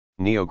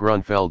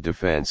Neo-Gruenfeld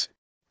defense,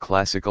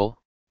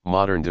 classical,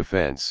 modern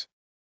defense.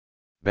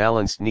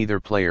 Balanced,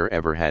 neither player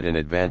ever had an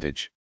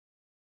advantage.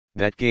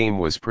 That game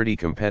was pretty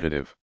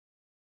competitive.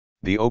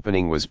 The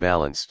opening was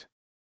balanced.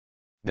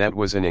 That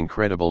was an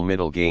incredible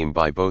middle game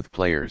by both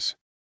players.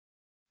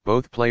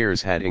 Both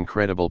players had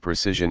incredible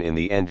precision in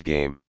the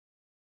endgame.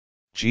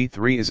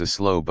 G3 is a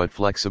slow but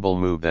flexible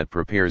move that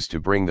prepares to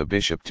bring the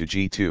bishop to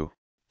G2,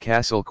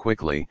 castle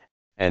quickly,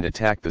 and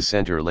attack the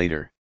center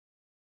later.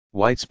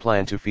 White's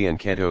plan to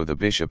Fianchetto the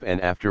bishop and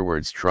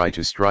afterwards try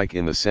to strike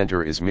in the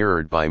center is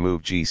mirrored by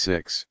move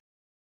G6.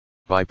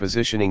 By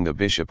positioning the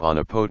bishop on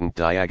a potent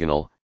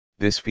diagonal,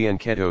 this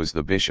Fianchettos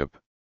the bishop.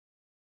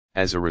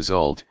 As a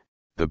result,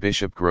 the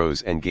bishop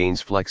grows and gains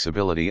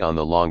flexibility on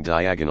the long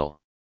diagonal.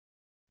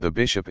 The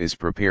bishop is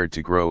prepared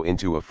to grow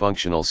into a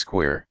functional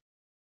square.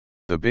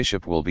 The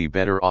bishop will be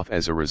better off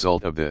as a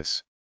result of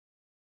this.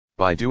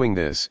 By doing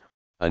this,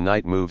 a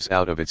knight moves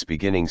out of its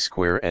beginning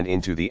square and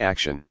into the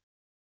action.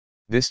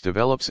 This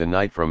develops a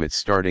knight from its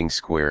starting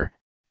square,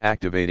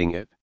 activating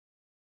it.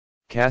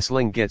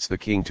 Castling gets the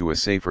king to a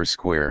safer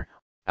square,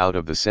 out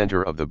of the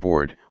center of the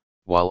board,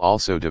 while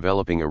also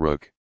developing a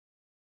rook.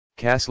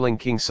 Castling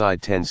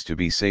kingside tends to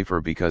be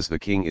safer because the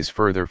king is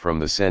further from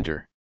the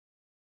center.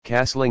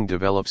 Castling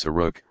develops a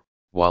rook,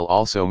 while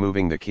also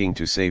moving the king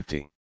to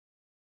safety.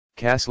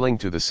 Castling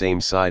to the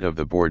same side of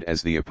the board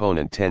as the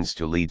opponent tends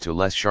to lead to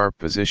less sharp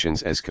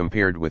positions as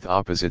compared with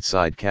opposite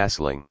side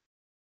castling.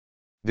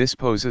 This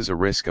poses a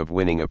risk of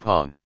winning a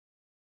pawn.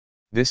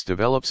 This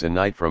develops a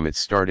knight from its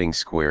starting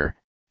square,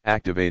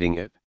 activating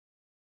it.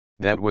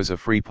 That was a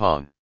free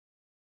pawn.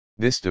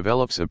 This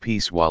develops a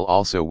piece while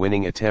also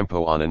winning a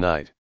tempo on a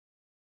knight.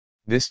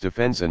 This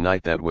defends a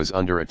knight that was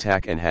under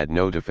attack and had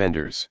no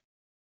defenders.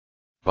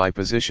 By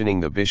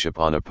positioning the bishop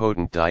on a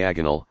potent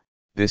diagonal,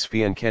 this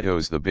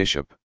Fianchettos the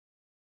bishop.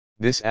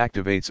 This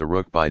activates a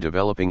rook by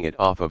developing it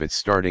off of its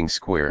starting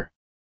square.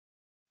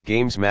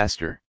 Games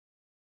master.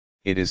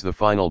 It is the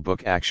final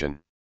book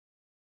action.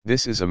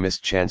 This is a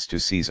missed chance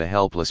to seize a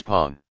helpless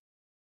pawn.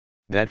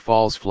 That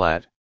falls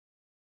flat.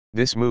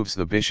 This moves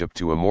the bishop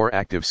to a more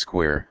active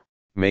square,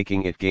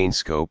 making it gain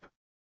scope.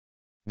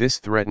 This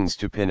threatens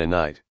to pin a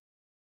knight.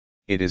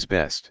 It is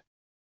best.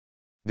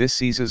 This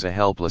seizes a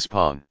helpless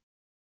pawn.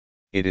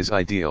 It is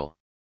ideal.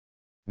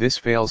 This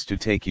fails to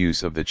take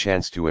use of the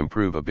chance to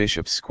improve a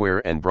bishop's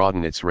square and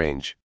broaden its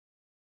range.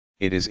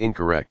 It is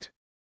incorrect.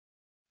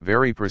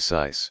 Very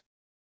precise.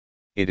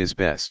 It is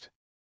best.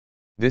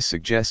 This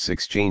suggests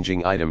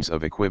exchanging items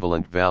of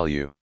equivalent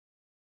value.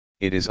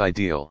 It is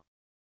ideal.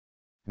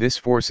 This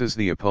forces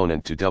the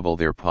opponent to double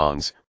their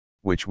pawns,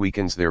 which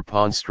weakens their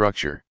pawn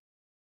structure.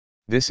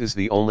 This is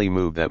the only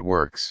move that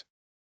works.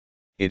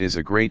 It is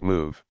a great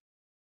move.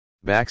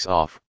 Backs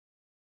off.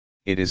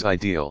 It is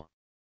ideal.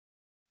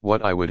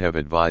 What I would have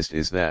advised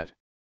is that.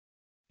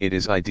 It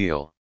is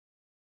ideal.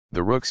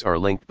 The rooks are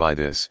linked by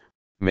this,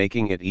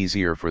 making it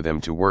easier for them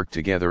to work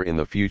together in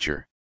the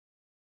future.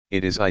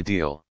 It is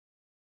ideal.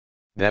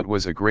 That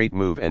was a great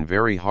move and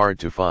very hard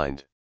to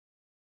find.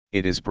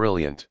 It is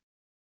brilliant.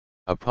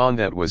 A pawn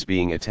that was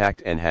being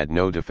attacked and had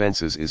no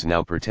defenses is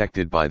now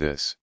protected by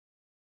this.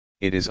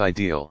 It is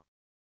ideal.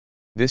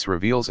 This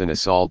reveals an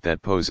assault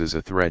that poses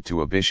a threat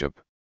to a bishop.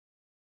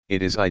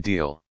 It is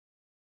ideal.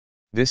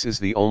 This is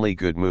the only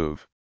good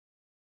move.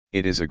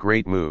 It is a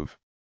great move.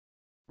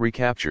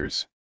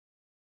 Recaptures.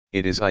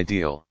 It is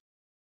ideal.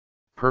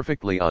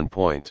 Perfectly on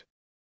point.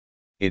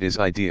 It is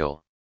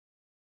ideal.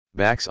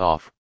 Backs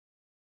off.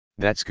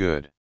 That's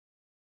good.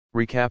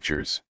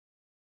 Recaptures.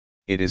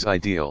 It is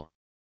ideal.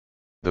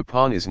 The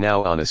pawn is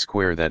now on a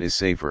square that is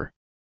safer.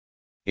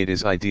 It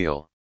is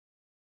ideal.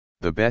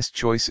 The best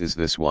choice is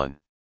this one.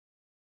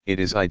 It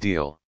is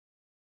ideal.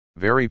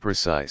 Very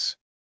precise.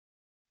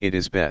 It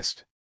is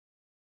best.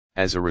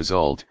 As a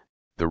result,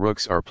 the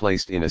rooks are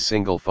placed in a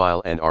single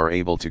file and are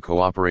able to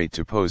cooperate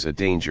to pose a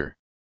danger.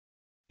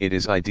 It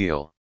is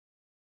ideal.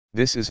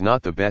 This is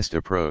not the best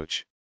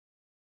approach.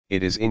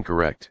 It is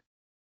incorrect.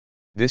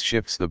 This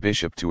shifts the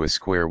bishop to a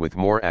square with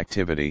more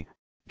activity,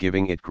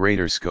 giving it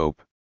greater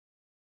scope.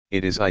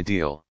 It is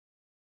ideal.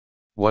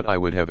 What I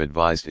would have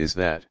advised is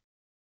that.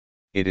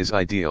 It is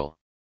ideal.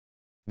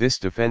 This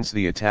defends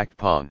the attacked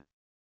pawn.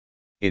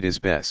 It is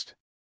best.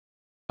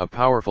 A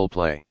powerful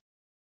play.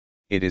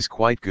 It is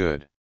quite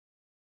good.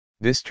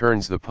 This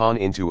turns the pawn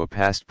into a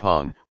passed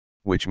pawn,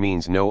 which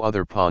means no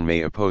other pawn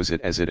may oppose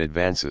it as it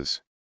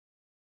advances.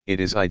 It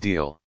is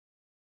ideal.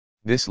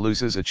 This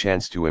loses a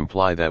chance to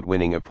imply that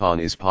winning a pawn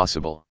is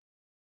possible.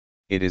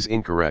 It is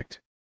incorrect.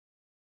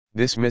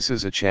 This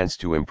misses a chance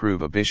to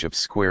improve a bishop's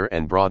square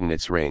and broaden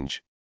its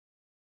range.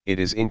 It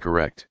is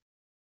incorrect.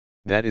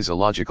 That is a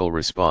logical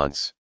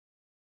response.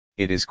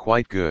 It is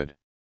quite good.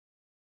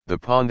 The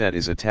pawn that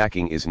is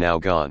attacking is now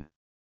gone.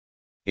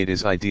 It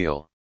is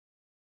ideal.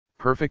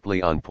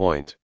 Perfectly on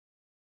point.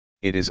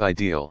 It is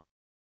ideal.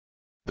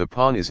 The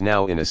pawn is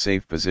now in a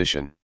safe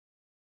position.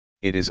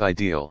 It is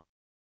ideal.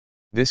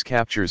 This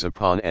captures a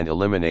pawn and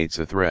eliminates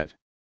a threat.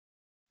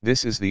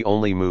 This is the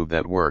only move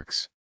that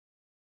works.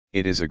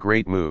 It is a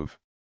great move.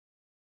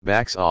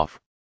 Backs off.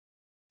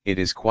 It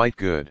is quite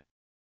good.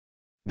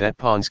 That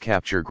pawn's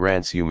capture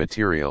grants you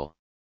material.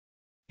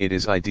 It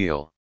is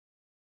ideal.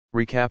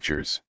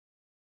 Recaptures.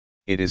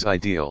 It is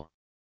ideal.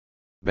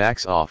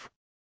 Backs off.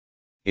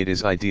 It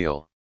is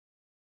ideal.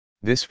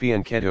 This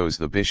fianchettos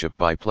the bishop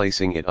by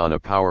placing it on a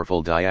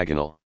powerful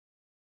diagonal.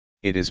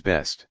 It is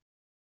best.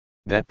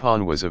 That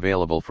pawn was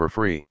available for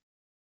free.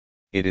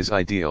 It is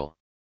ideal.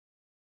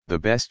 The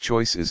best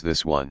choice is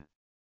this one.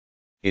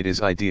 It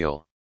is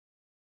ideal.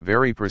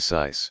 Very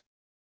precise.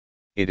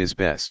 It is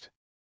best.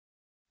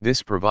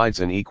 This provides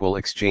an equal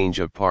exchange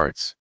of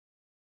parts.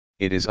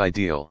 It is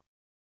ideal.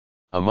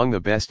 Among the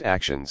best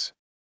actions.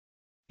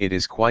 It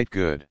is quite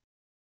good.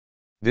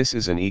 This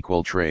is an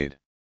equal trade.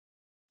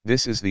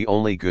 This is the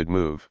only good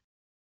move.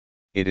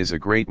 It is a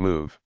great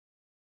move.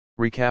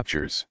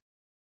 Recaptures.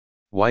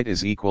 White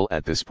is equal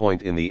at this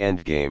point in the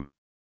endgame.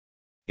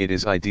 It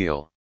is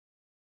ideal.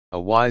 A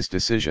wise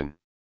decision.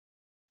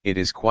 It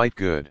is quite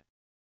good.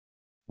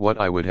 What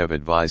I would have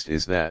advised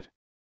is that.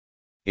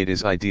 It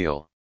is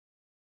ideal.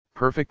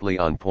 Perfectly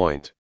on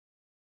point.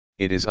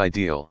 It is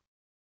ideal.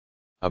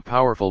 A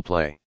powerful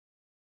play.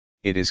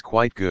 It is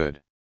quite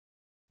good.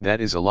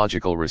 That is a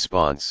logical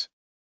response.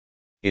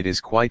 It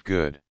is quite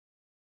good.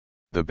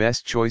 The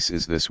best choice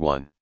is this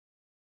one.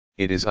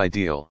 It is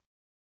ideal.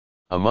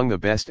 Among the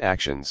best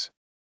actions.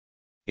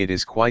 It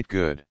is quite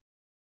good.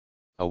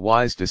 A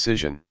wise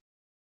decision.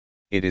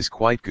 It is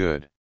quite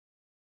good.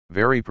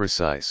 Very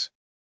precise.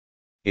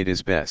 It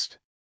is best.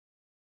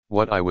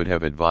 What I would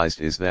have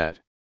advised is that.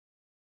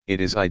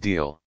 It is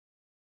ideal.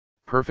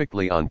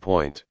 Perfectly on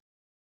point.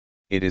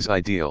 It is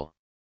ideal.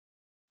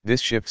 This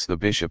shifts the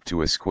bishop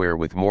to a square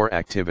with more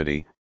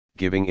activity,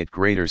 giving it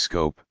greater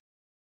scope.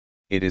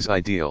 It is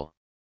ideal.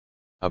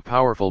 A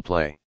powerful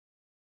play.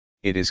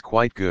 It is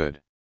quite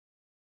good.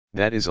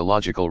 That is a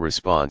logical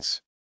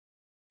response.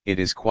 It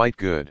is quite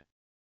good.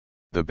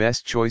 The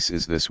best choice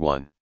is this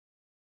one.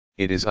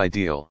 It is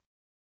ideal.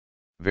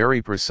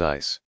 Very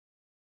precise.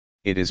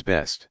 It is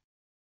best.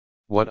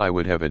 What I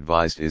would have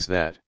advised is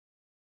that.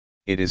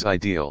 It is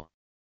ideal.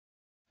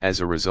 As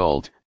a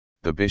result,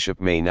 the bishop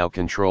may now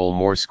control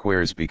more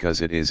squares because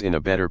it is in a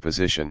better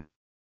position.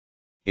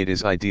 It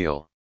is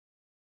ideal.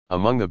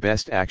 Among the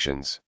best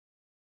actions.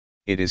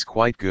 It is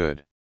quite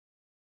good.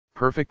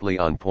 Perfectly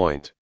on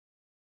point.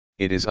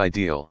 It is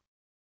ideal.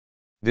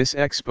 This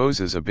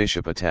exposes a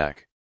bishop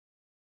attack.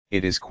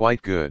 It is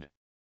quite good.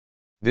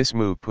 This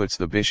move puts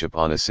the bishop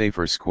on a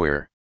safer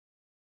square.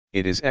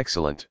 It is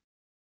excellent.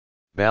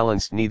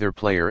 Balanced, neither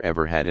player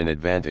ever had an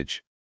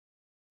advantage.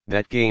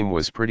 That game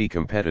was pretty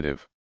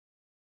competitive.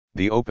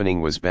 The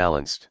opening was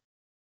balanced.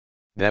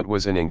 That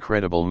was an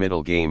incredible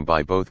middle game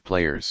by both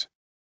players.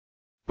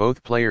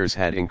 Both players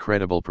had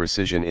incredible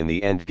precision in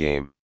the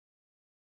endgame.